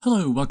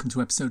Hello, welcome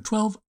to episode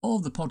 12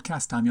 of the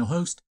podcast. I'm your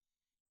host.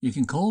 You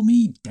can call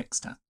me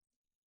Dexter.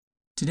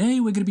 Today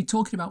we're going to be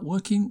talking about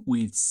working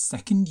with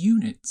second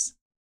units.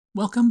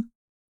 Welcome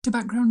to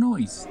Background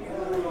Noise.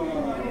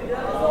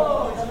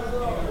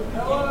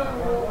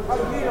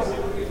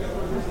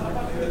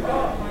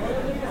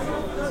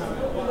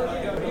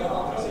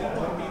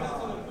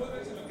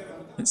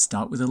 Let's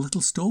start with a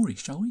little story,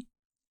 shall we?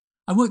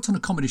 I worked on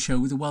a comedy show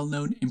with a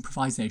well-known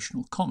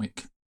improvisational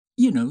comic.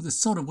 You know, the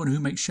sort of one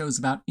who makes shows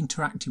about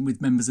interacting with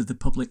members of the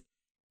public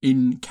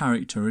in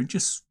character and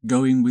just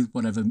going with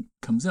whatever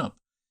comes up.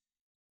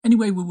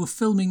 Anyway, we were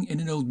filming in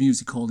an old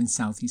music hall in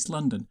southeast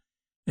London,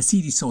 a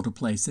seedy sort of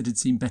place that had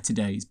seen better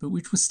days, but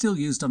which was still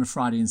used on a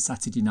Friday and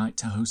Saturday night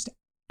to host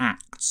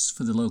acts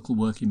for the local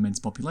working men's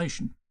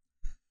population.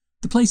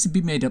 The place had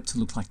been made up to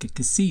look like a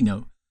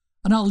casino,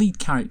 and our lead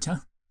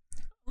character,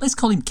 let's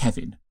call him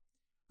Kevin,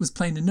 was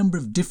playing a number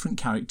of different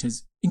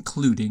characters,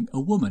 including a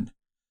woman.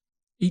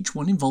 Each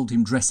one involved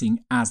him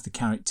dressing as the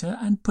character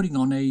and putting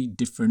on a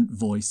different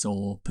voice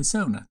or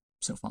persona.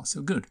 So far,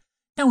 so good.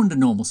 Now, under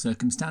normal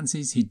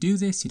circumstances, he'd do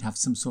this, he'd have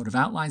some sort of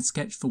outline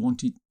sketch for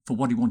what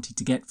he wanted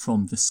to get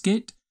from the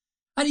skit,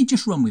 and he'd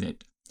just run with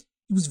it.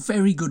 He was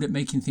very good at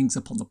making things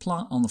up on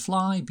the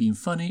fly, being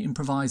funny,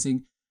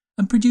 improvising,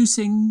 and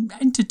producing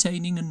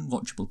entertaining and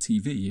watchable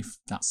TV, if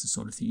that's the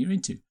sort of thing you're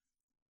into.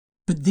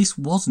 But this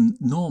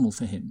wasn't normal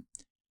for him.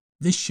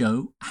 This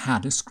show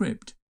had a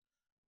script.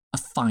 A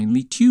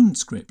finely tuned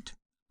script.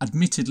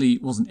 Admittedly,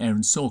 it wasn't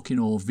Aaron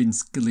Sorkin or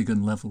Vince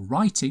Gilligan level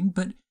writing,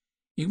 but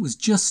it was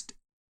just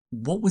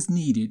what was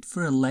needed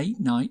for a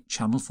late night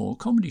Channel 4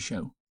 comedy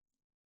show.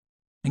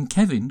 And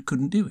Kevin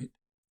couldn't do it.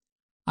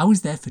 I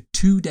was there for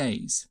 2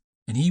 days,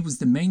 and he was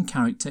the main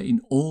character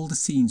in all the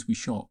scenes we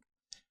shot,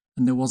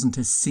 and there wasn't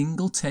a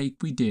single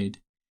take we did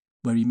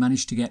where he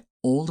managed to get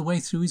all the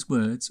way through his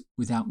words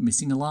without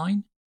missing a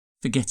line,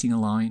 forgetting a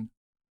line,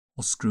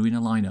 or screwing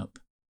a line up.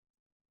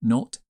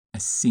 Not a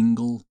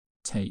single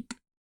take.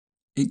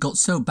 It got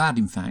so bad,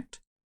 in fact,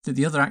 that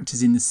the other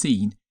actors in the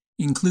scene,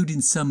 including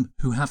some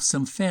who have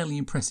some fairly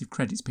impressive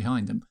credits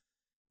behind them,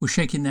 were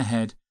shaking their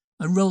head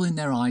and rolling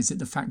their eyes at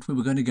the fact we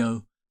were going to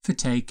go for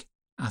take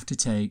after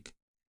take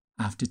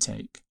after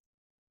take.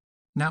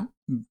 Now,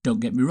 don't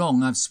get me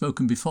wrong, I've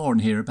spoken before on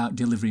here about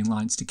delivering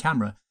lines to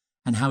camera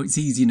and how it's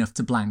easy enough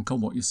to blank on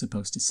what you're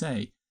supposed to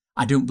say.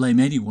 I don't blame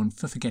anyone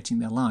for forgetting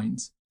their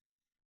lines.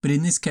 But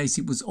in this case,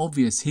 it was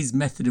obvious his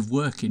method of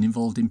working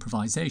involved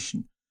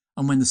improvisation,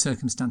 and when the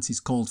circumstances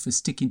called for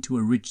sticking to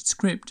a rigid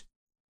script,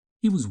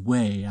 he was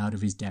way out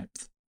of his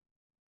depth.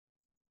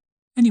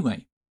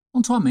 Anyway,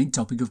 on to our main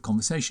topic of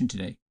conversation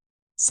today,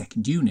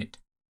 second unit.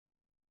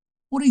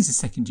 What is a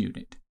second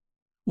unit?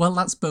 Well,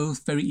 that's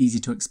both very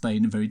easy to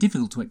explain and very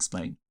difficult to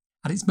explain.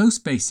 At its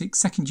most basic,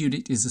 second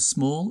unit is a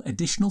small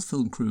additional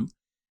film crew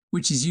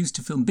which is used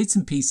to film bits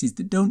and pieces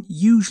that don't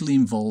usually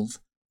involve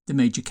the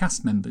major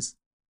cast members,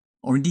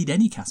 or indeed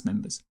any cast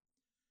members.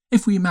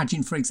 If we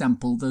imagine, for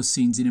example, those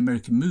scenes in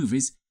American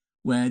movies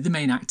where the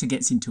main actor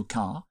gets into a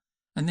car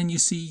and then you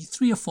see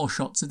 3 or 4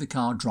 shots of the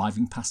car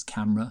driving past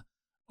camera,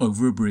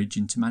 over a bridge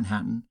into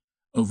Manhattan,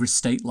 over a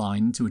state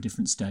line to a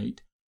different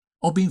state,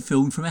 or being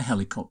filmed from a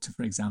helicopter,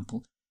 for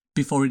example,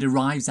 before it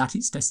arrives at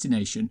its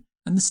destination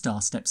and the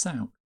star steps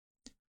out.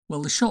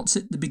 Well, the shots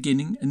at the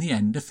beginning and the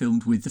end are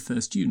filmed with the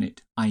first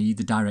unit, i.e.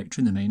 the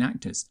director and the main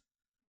actors.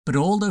 But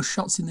all those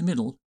shots in the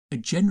middle are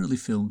generally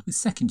filmed with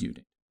second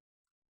unit.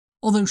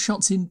 Although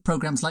shots in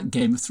programmes like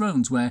Game of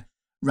Thrones, where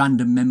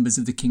random members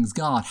of the King's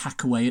Guard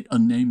hack away at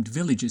unnamed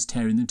villagers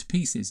tearing them to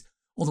pieces,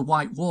 or the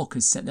White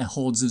Walkers set their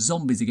hordes of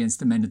zombies against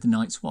the men of the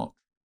Night's Watch.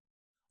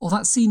 Or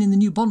that scene in the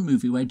new Bond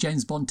movie where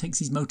James Bond takes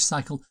his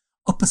motorcycle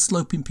up a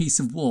sloping piece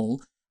of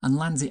wall and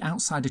lands it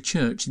outside a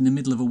church in the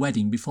middle of a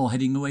wedding before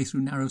heading away through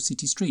narrow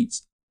city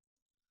streets.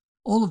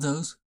 All of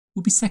those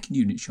will be second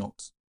unit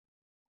shots.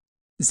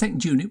 The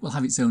second unit will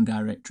have its own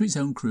director, its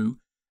own crew,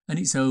 and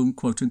its own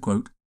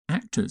quote-unquote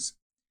actors.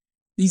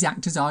 These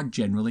actors are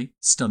generally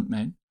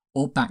stuntmen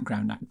or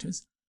background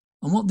actors,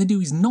 and what they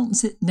do is not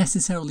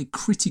necessarily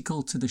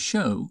critical to the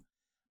show,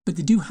 but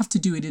they do have to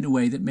do it in a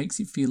way that makes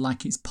it feel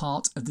like it's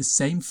part of the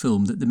same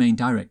film that the main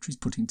director is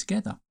putting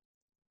together.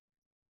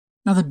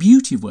 Now, the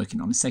beauty of working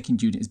on a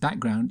second unit as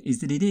background is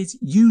that it is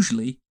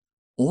usually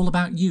all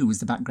about you as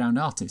the background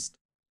artist.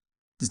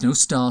 There's no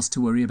stars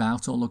to worry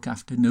about or look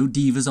after, no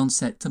divas on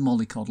set to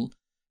mollycoddle,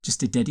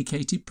 just a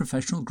dedicated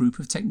professional group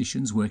of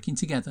technicians working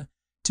together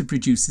to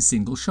produce a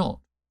single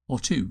shot, or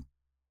 2,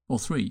 or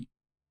 3,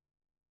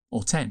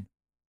 or 10.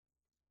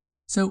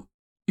 So,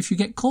 if you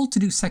get called to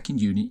do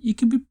second unit, you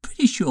can be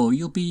pretty sure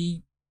you'll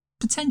be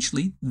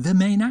potentially the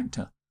main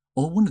actor,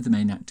 or one of the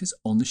main actors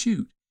on the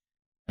shoot.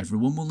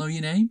 Everyone will know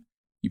your name,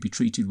 you'll be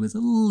treated with a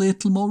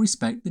little more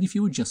respect than if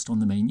you were just on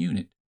the main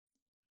unit.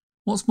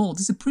 What's more,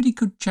 there's a pretty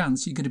good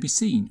chance you're going to be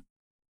seen.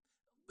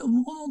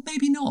 Or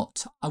maybe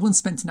not. I once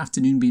spent an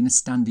afternoon being a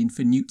stand-in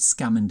for Newt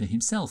Scamander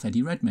himself,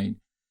 Eddie Redmayne.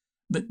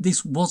 But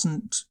this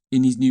wasn't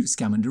in his Newt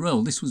Scamander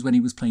role. This was when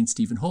he was playing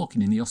Stephen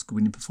Hawking in the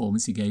Oscar-winning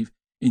performance he gave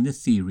in The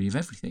Theory of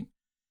Everything.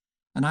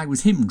 And I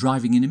was him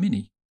driving in a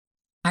Mini,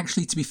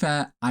 Actually, to be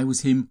fair, I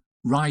was him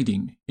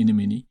riding in a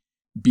Mini,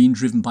 being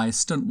driven by a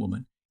stunt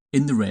woman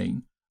in the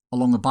rain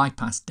along a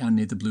bypass down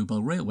near the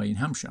Bluebell Railway in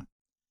Hampshire.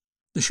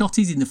 The shot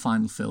is in the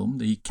final film.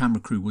 The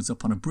camera crew was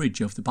up on a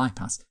bridge over the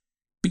bypass,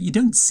 but you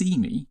don't see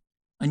me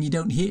and you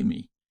don't hear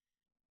me.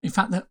 In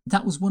fact,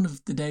 that was one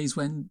of the days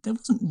when there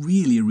wasn't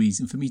really a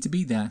reason for me to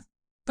be there,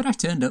 but I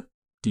turned up,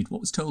 did what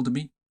was told of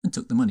me, and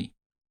took the money.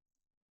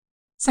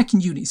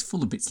 Second unit is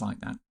full of bits like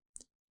that.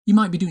 You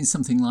might be doing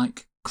something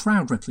like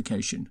crowd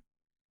replication,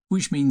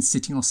 which means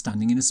sitting or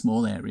standing in a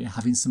small area,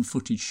 having some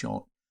footage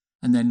shot,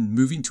 and then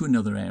moving to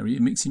another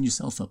area, mixing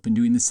yourself up and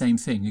doing the same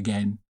thing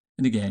again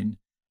and again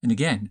and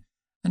again.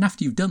 And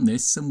after you've done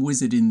this, some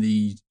wizard in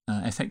the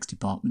FX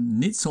department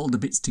knits all the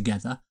bits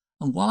together,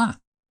 and voila,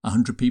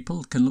 100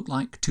 people can look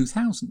like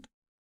 2,000.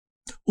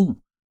 Oh,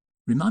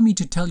 remind me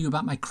to tell you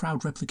about my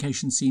crowd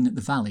replication scene at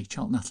the Valley,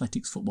 Charlton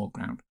Athletics football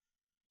ground.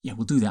 Yeah,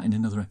 we'll do that in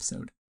another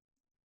episode.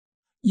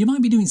 You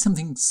might be doing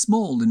something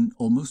small and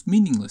almost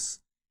meaningless.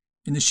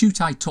 In the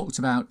shoot I talked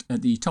about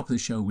at the top of the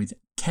show with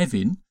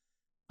Kevin,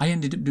 I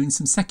ended up doing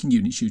some second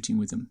unit shooting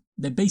with them.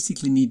 They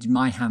basically needed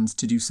my hands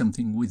to do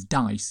something with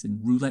dice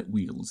and roulette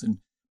wheels and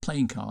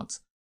playing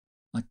cards.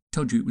 I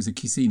told you it was a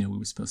casino we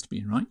were supposed to be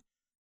in, right?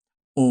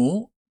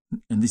 Or,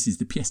 and this is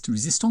the pièce de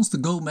résistance, the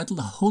gold medal,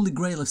 the holy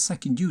grail of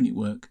second unit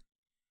work,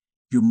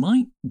 you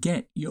might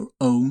get your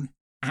own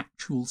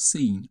actual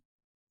scene.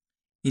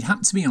 It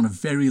happened to me on a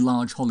very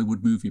large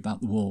Hollywood movie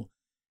about the war,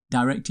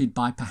 directed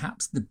by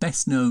perhaps the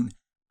best known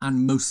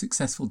and most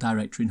successful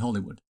director in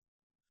Hollywood.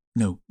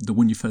 No, the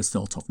one you first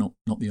thought of, not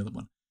the other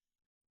one.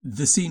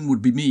 The scene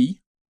would be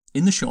me,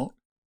 in the shot,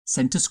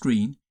 centre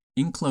screen,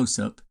 in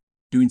close-up,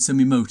 doing some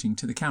emoting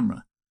to the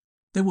camera.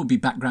 There would be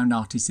background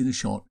artists in the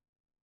shot,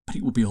 but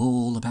it would be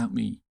all about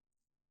me.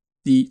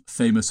 The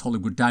famous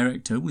Hollywood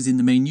director was in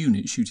the main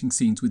unit shooting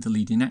scenes with the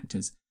leading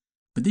actors,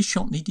 but this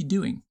shot needed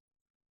doing.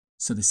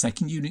 So the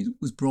second unit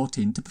was brought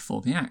in to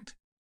perform the act.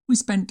 We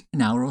spent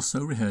an hour or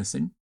so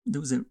rehearsing.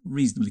 There was a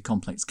reasonably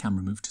complex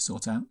camera move to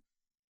sort out,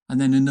 and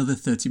then another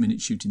 30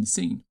 minutes shooting the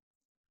scene.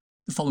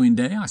 The following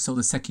day, I saw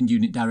the second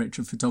unit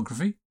director of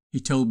photography. He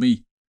told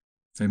me,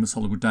 famous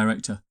Hollywood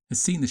director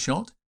has seen the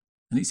shot,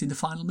 and it's in the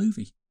final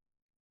movie.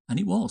 And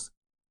it was.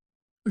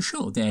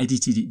 Sure, they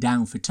edited it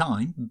down for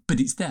time, but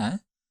it's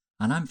there,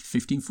 and I'm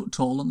 15 foot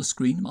tall on the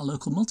screen at my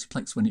local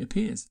multiplex when it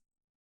appears.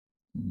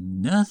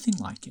 Nothing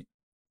like it.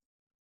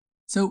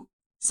 So,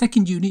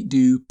 second unit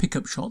do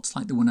pick-up shots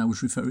like the one I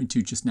was referring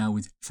to just now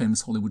with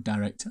famous Hollywood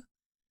director.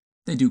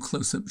 They do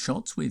close-up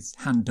shots with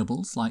hand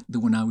doubles like the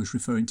one I was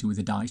referring to with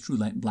the dice,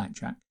 roulette and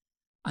blackjack.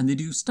 And they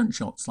do stunt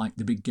shots like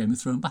the big Game of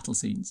Thrones battle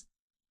scenes.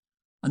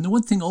 And the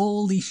one thing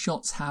all these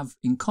shots have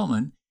in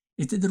common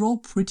is that they're all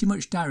pretty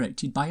much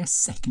directed by a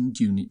second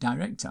unit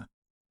director.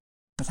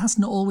 But that's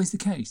not always the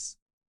case.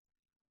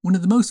 One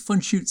of the most fun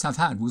shoots I've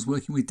had was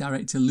working with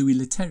director Louis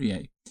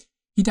Leterrier.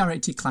 He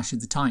directed Clash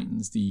of the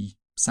Titans, the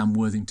Sam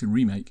Worthington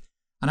remake,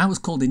 and I was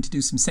called in to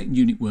do some second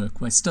unit work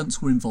where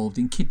stunts were involved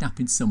in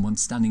kidnapping someone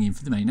standing in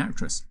for the main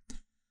actress.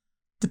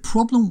 The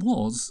problem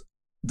was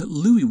that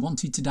Louis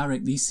wanted to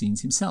direct these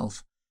scenes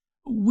himself,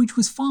 which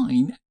was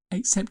fine,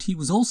 except he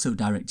was also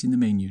directing the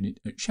main unit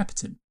at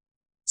Shepperton.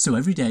 So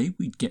every day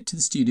we'd get to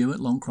the studio at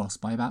Long Cross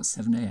by about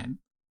 7 a.m,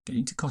 get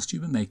into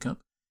costume and makeup,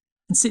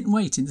 and sit and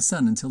wait in the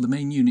sun until the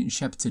main unit in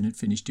Shepperton had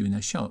finished doing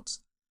their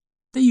shots.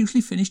 They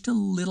usually finished a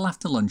little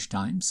after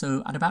lunchtime,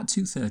 so at about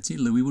 2:30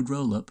 Louis would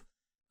roll up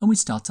and we'd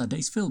start our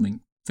day's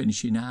filming,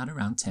 finishing at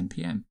around 10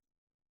 p.m.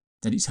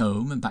 Then it's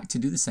home and back to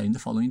do the same the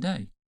following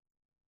day.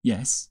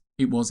 Yes,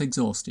 it was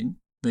exhausting,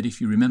 but if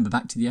you remember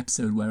back to the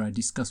episode where I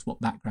discussed what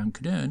background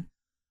could earn,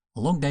 a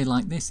long day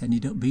like this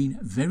ended up being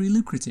very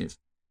lucrative.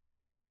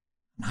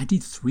 And I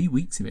did 3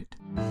 weeks of it.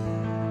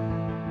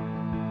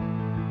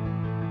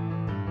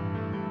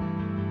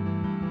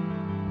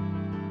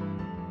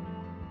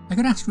 I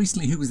got asked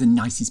recently who was the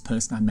nicest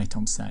person I met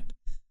on set,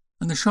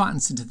 and the short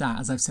answer to that,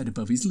 as I've said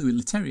above, is Louis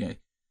Leterrier.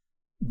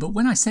 But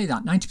when I say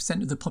that,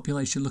 90% of the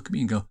population look at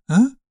me and go,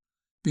 huh?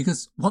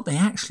 Because what they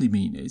actually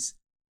mean is,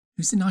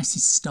 who's the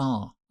nicest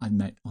star I've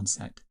met on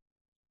set?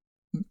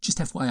 Just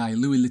FYI,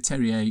 Louis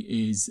Leterrier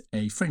is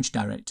a French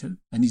director,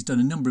 and he's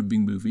done a number of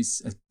big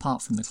movies,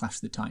 apart from the Clash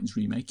of the Titans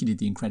remake. He did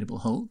The Incredible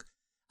Hulk,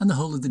 and the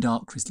whole of the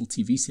Dark Crystal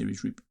TV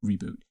series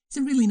reboot.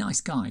 He's a really nice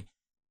guy,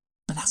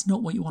 but that's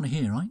not what you want to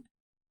hear, right?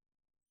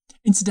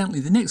 Incidentally,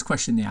 the next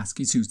question they ask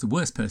is who's the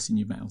worst person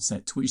you've met on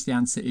set, to which the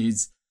answer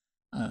is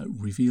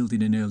revealed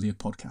in an earlier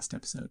podcast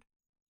episode.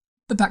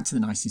 But back to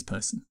the nicest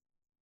person.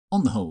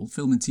 On the whole,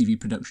 film and TV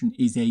production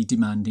is a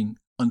demanding,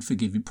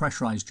 unforgiving,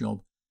 pressurised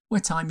job where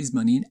time is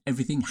money and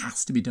everything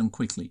has to be done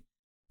quickly.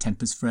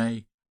 Tempers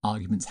fray,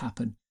 arguments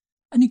happen,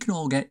 and it can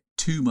all get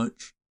too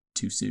much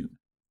too soon.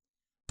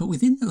 But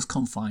within those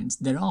confines,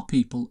 there are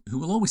people who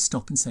will always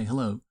stop and say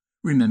hello,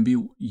 remember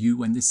you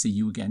when they see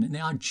you again, and they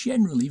are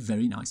generally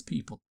very nice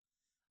people.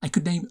 I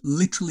could name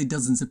literally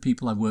dozens of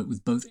people I've worked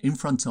with both in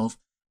front of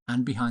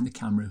and behind the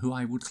camera who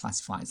I would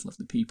classify as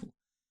lovely people.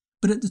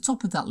 But at the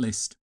top of that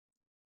list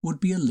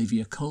would be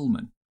Olivia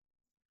Colman.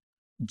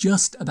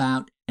 Just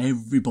about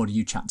everybody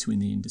you chat to in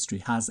the industry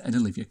has an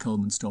Olivia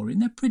Colman story,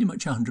 and they're pretty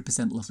much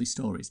 100% lovely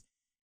stories.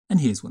 And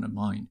here's one of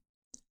mine.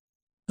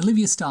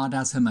 Olivia starred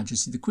as Her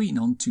Majesty the Queen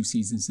on 2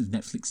 seasons of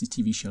Netflix's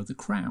TV show The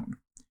Crown.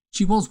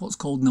 She was what's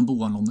called number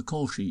 1 on the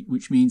call sheet,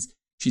 which means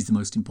she's the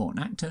most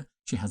important actor,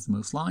 she has the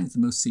most lines, the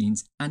most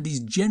scenes, and is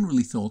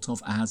generally thought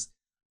of as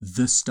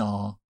the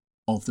star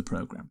of the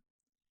programme.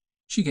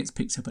 She gets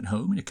picked up at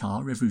home in a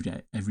car every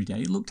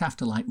day, looked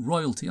after like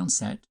royalty on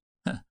set,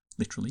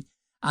 literally,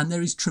 and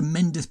there is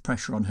tremendous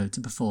pressure on her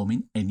to perform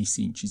in any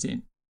scene she's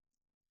in.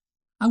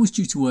 I was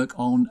due to work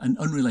on an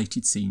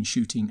unrelated scene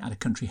shooting at a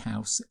country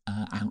house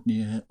out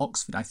near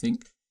Oxford, I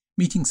think,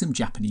 meeting some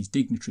Japanese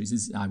dignitaries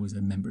as I was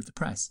a member of the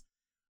press.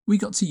 We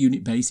got to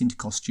unit base into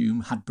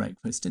costume, had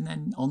breakfast, and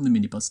then on the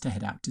minibus to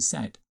head out to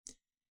set.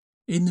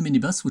 In the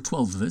minibus were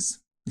 12 of us.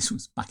 This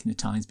was back in the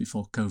times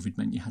before COVID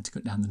meant you had to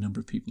cut down the number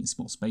of people in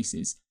small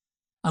spaces.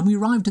 And we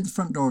arrived at the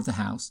front door of the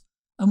house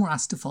and were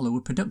asked to follow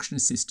a production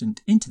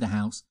assistant into the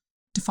house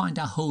to find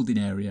our holding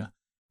area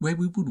where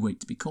we would wait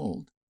to be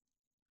called.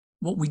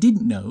 What we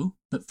didn't know,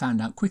 but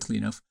found out quickly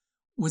enough,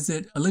 was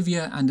that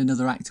Olivia and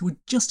another actor were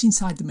just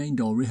inside the main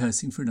door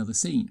rehearsing for another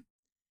scene.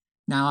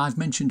 Now, I've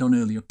mentioned on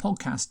earlier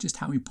podcasts just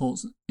how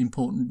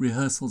important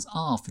rehearsals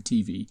are for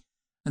TV,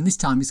 and this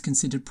time is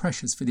considered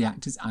precious for the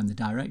actors and the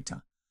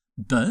director.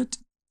 But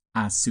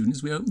as soon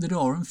as we opened the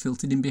door and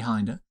filtered in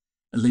behind her,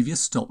 Olivia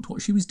stopped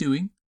what she was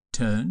doing,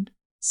 turned,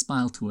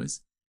 smiled to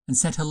us, and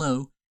said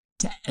hello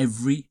to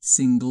every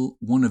single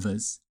one of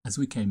us as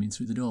we came in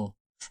through the door.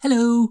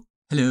 Hello!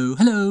 Hello,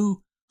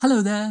 hello,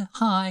 hello there,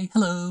 hi,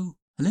 hello,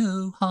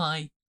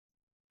 hi.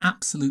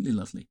 Absolutely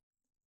lovely.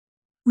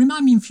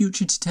 Remind me in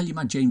future to tell you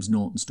my James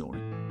Norton story.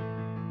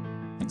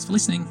 Thanks for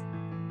listening.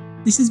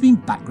 This has been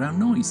Background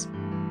Noise.